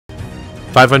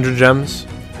500 gems.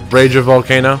 Rage of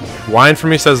Volcano. Wine for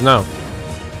me says no.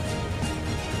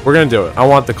 We're gonna do it. I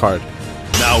want the card.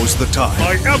 Now's the time.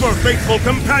 My ever-faithful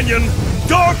companion,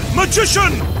 Dark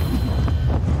Magician!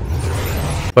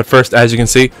 But first, as you can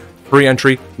see, free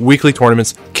entry, weekly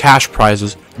tournaments, cash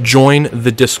prizes. Join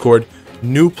the Discord.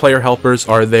 New player helpers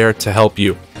are there to help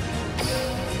you.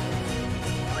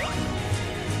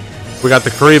 We got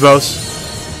the Karibos.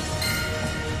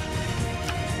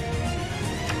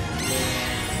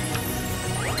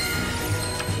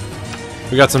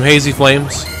 We got some Hazy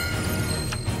Flames.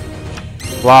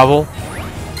 Blavel.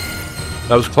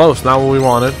 That was close, not what we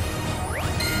wanted.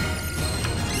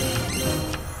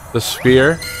 The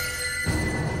Sphere.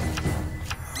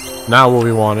 Not what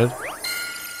we wanted.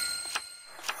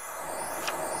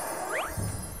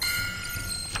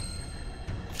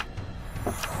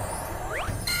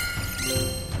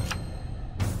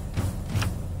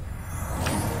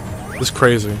 This is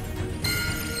crazy.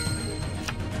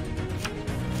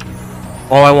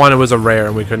 All I wanted was a rare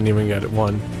and we couldn't even get it.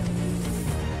 One.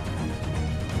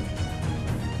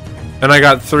 And I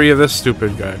got 3 of this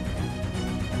stupid guy.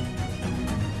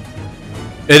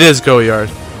 It is Go Yard.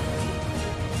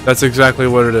 That's exactly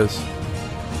what it is.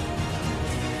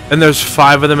 And there's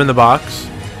 5 of them in the box.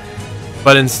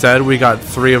 But instead we got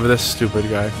 3 of this stupid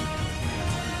guy.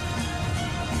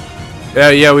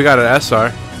 Yeah, we got an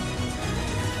SR.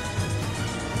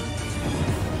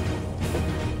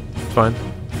 It's fine.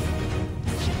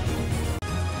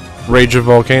 Rage of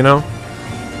Volcano.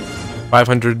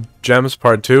 500 gems,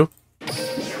 part 2.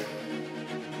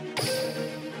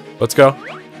 Let's go.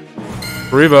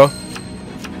 Revo.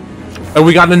 And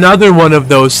we got another one of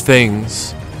those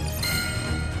things.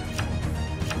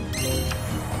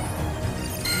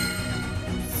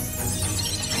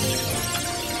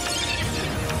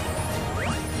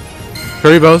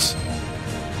 Karibos.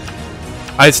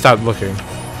 I stopped looking.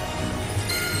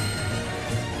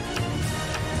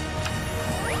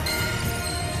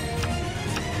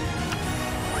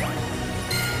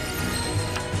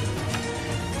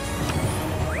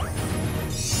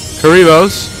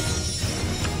 Karibos.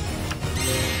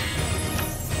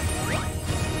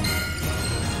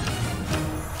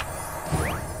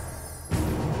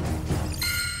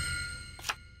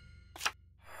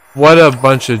 What a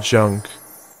bunch of junk.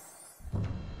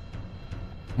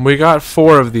 We got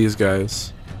 4 of these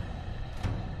guys.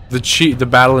 The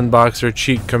Battle and Boxer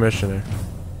cheat commissioner.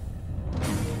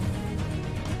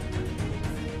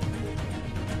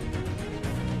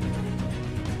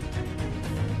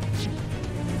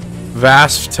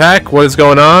 Vast Tech, what is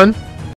going on?